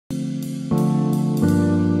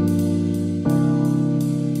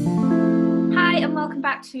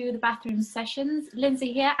welcome back to the Bathroom Sessions.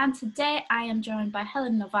 Lindsay here, and today I am joined by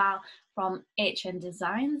Helen Norrvall from HN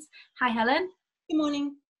Designs. Hi Helen. Good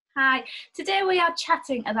morning. Hi. Today we are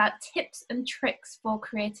chatting about tips and tricks for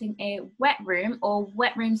creating a wet room or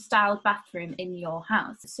wet room style bathroom in your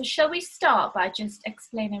house. So shall we start by just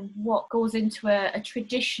explaining what goes into a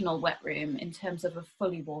traditional wet room in terms of a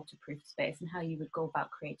fully waterproof space and how you would go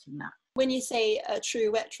about creating that? When you say a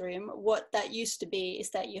true wet room, what that used to be is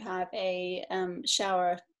that you have a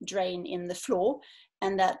shower drain in the floor,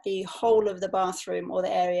 and that the whole of the bathroom or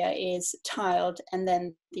the area is tiled, and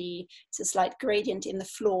then it's a slight gradient in the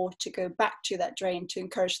floor to go back to that drain to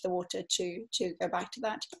encourage the water to go back to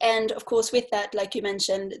that. And of course, with that, like you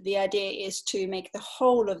mentioned, the idea is to make the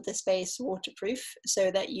whole of the space waterproof,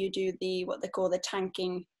 so that you do what they call the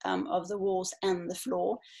tanking of the walls and the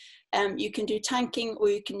floor. You can do tanking, or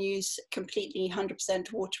you can use completely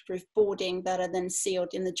 100% waterproof boarding that are then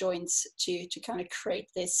sealed in the joints to kind of create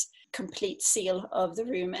this complete seal of the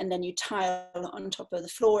room, and then you tile on top of the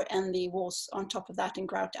floor and the walls on top of that and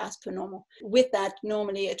grout as per normal. With that,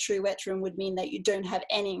 normally a true wet room would mean that you don't have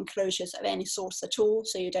any enclosures of any sort at all,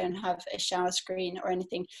 so you don't have a shower screen or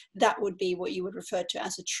anything. That would be what you would refer to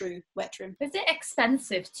as a true wet room. Is it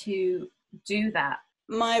expensive to do that?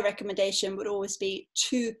 My recommendation would always be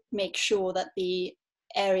to make sure that the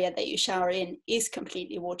area that you shower in is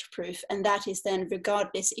completely waterproof, and that is then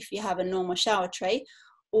regardless if you have a normal shower tray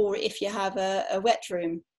or if you have a wet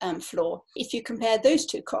room floor. If you compare those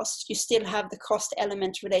two costs, you still have the cost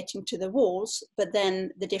element relating to the walls, but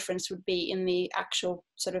then the difference would be in the actual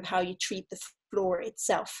sort of how you treat the floor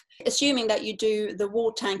itself. Assuming that you do the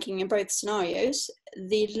wall tanking in both scenarios,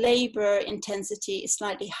 the labor intensity is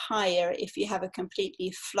slightly higher if you have a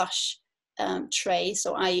completely flush tray,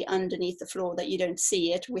 so i.e. underneath the floor that you don't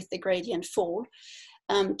see it with the gradient fall.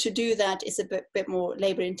 To do that is a bit more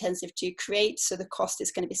labor intensive to create, so the cost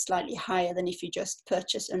is going to be slightly higher than if you just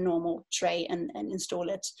purchase a normal tray and install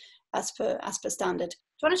it as per standard.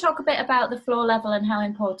 Do you want to talk a bit about the floor level and how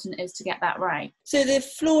important it is to get that right? So the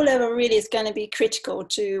floor level really is going to be critical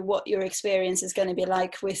to what your experience is going to be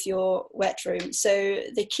like with your wet room. So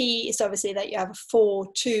the key is obviously that you have a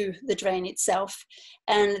fall to the drain itself,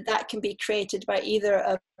 and that can be created by either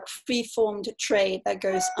a preformed tray that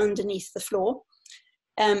goes underneath the floor,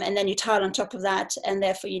 and then you tile on top of that, and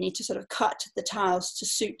therefore you need to sort of cut the tiles to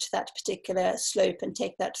suit that particular slope and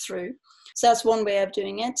take that through. So that's one way of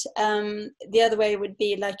doing it. The other way would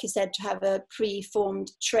be, like you said, to have a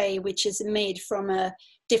preformed tray which is made from a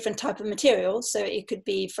different type of material. So it could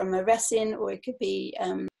be from a resin, or it could be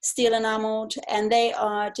steel enameled, and they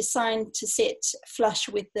are designed to sit flush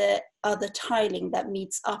with the other tiling that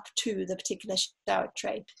meets up to the particular shower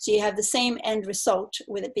tray. So you have the same end result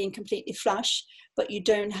with it being completely flush, but you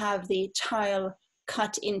don't have the tile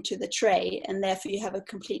cut into the tray, and therefore you have a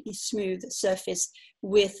completely smooth surface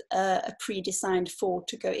with a pre-designed fall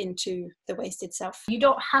to go into the waste itself. You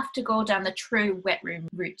don't have to go down the true wet room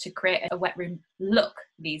route to create a wet room look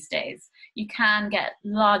these days. You can get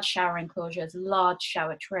large shower enclosures, large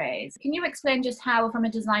shower trays. Can you explain just how, from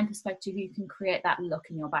a design perspective, you can create that look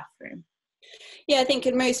in your bathroom? Yeah, I think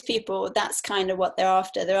in most people, that's kind of what they're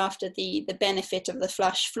after. They're after the benefit of the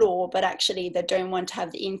flush floor, but actually they don't want to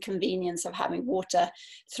have the inconvenience of having water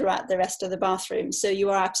throughout the rest of the bathroom. So you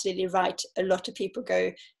are absolutely right. A lot of people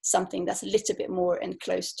go something that's a little bit more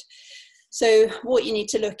enclosed. So what you need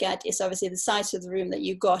to look at is obviously the size of the room that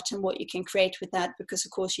you got and what you can create with that, because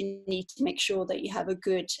of course you need to make sure that you have a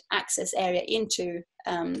good access area into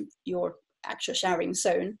your actual showering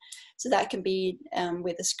zone. So that can be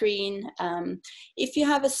with a screen. If you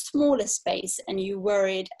have a smaller space and you're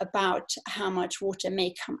worried about how much water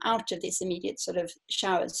may come out of this immediate sort of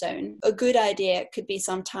shower zone, a good idea could be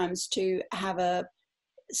sometimes to have a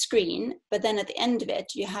screen, but then at the end of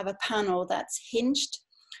it you have a panel that's hinged,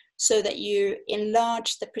 so that you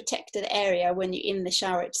enlarge the protected area when you're in the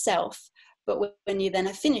shower itself. But when you then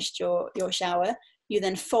have finished your shower, you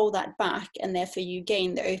then fold that back, and therefore you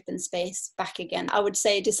gain the open space back again. I would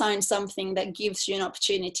say design something that gives you an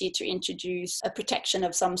opportunity to introduce a protection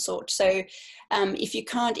of some sort. So if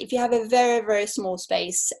you have a very, very small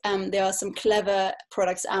space, there are some clever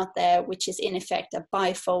products out there, which is in effect a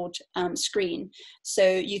bifold screen. So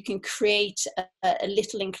you can create a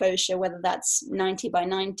little enclosure, whether that's 90 by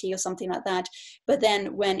 90 or something like that. But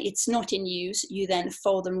then when it's not in use, you then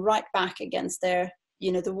fold them right back against the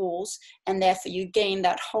walls, and therefore you gain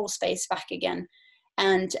that whole space back again.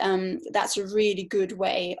 And that's a really good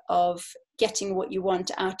way of getting what you want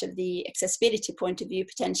out of the accessibility point of view,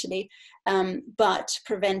 potentially, but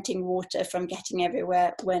preventing water from getting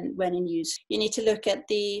everywhere when in use. You need to look at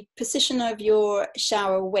the position of your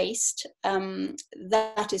shower waste.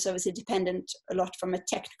 That is obviously dependent a lot from a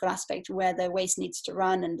technical aspect, where the waste needs to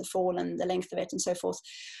run and the fall and the length of it and so forth.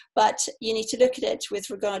 But you need to look at it with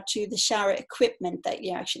regard to the shower equipment that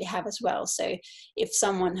you actually have as well. So if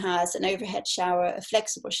someone has an overhead shower, a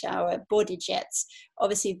flexible shower, body jets,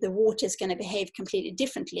 obviously the water is going to behave completely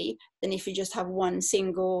differently than if you just have one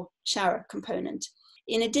single shower component.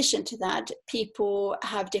 In addition to that, people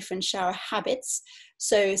have different shower habits.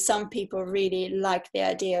 So some people really like the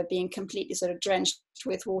idea of being completely sort of drenched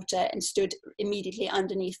with water and stood immediately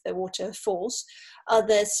underneath the waterfalls.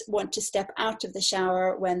 Others want to step out of the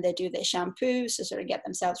shower when they do their shampoo, so sort of get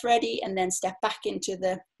themselves ready and then step back into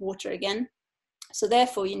the water again. So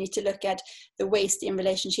therefore, you need to look at the waste in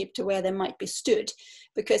relationship to where they might be stood.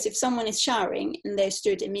 Because if someone is showering and they're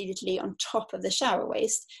stood immediately on top of the shower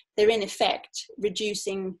waste, they're in effect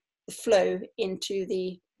reducing the flow into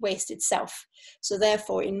the waste itself. So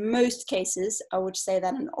therefore, in most cases, I would say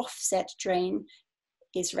that an offset drain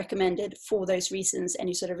is recommended for those reasons, and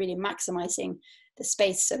you're sort of really maximizing the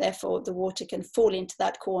space. So therefore, the water can fall into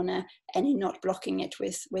that corner and you're not blocking it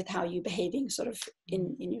with how you're behaving sort of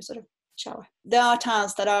in your sort of shower. There are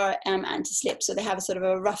tiles that are anti-slip, so they have a sort of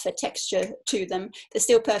a rougher texture to them. They're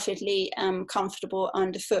still perfectly comfortable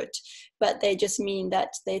underfoot, but they just mean that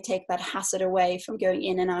they take that hazard away from going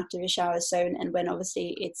in and out of your shower zone, and when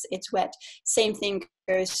obviously it's wet. Same thing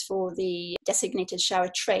goes for the designated shower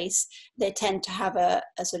trays. They tend to have a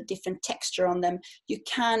sort of different texture on them. You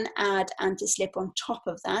can add anti-slip on top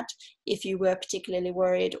of that if you were particularly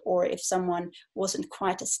worried, or if someone wasn't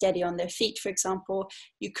quite as steady on their feet, for example.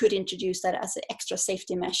 You could introduce that as an extra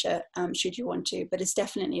safety measure should you want to, but it's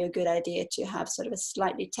definitely a good idea to have sort of a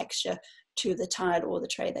slightly texture to the tile or the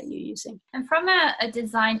tray that you're using. And from a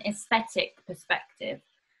design aesthetic perspective,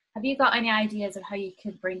 have you got any ideas of how you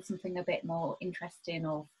could bring something a bit more interesting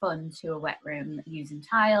or fun to a wet room using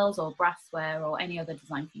tiles or brassware or any other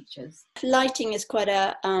design features? Lighting is quite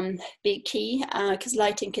a big key, because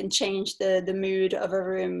lighting can change the mood of a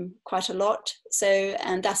room quite a lot. So,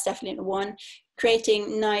 and that's definitely one.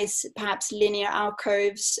 Creating nice, perhaps linear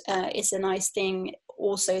alcoves is a nice thing.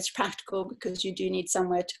 Also, it's practical because you do need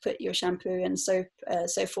somewhere to put your shampoo and soap,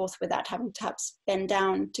 so forth, without having to perhaps bend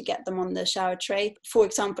down to get them on the shower tray. For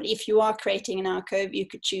example, if you are creating an alcove, you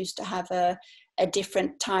could choose to have a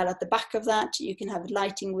different tile at the back of that. You can have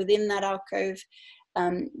lighting within that alcove.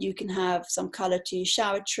 You can have some color to your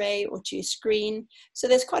shower tray or to your screen. So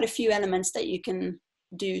there's quite a few elements that you can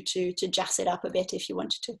do to jazz it up a bit if you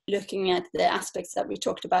wanted to. Looking at the aspects that we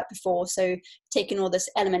talked about before, so taking all this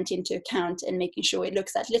element into account and making sure it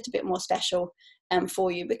looks that little bit more special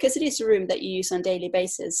for you, because it is a room that you use on a daily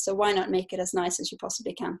basis. So why not make it as nice as you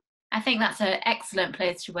possibly can? I think that's an excellent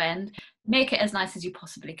place to end. Make it as nice as you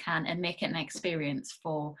possibly can and make it an experience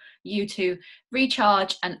for you to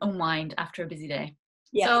recharge and unwind after a busy day.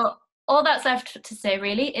 Yes. So all that's left to say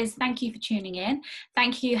really is thank you for tuning in.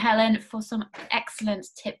 Thank you, Helen, for some excellent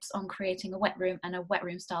tips on creating a wet room and a wet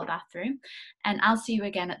room style bathroom. And I'll see you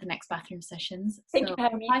again at the next bathroom sessions. Thank you for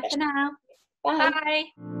having me. Bye for now. Bye.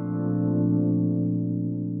 Bye.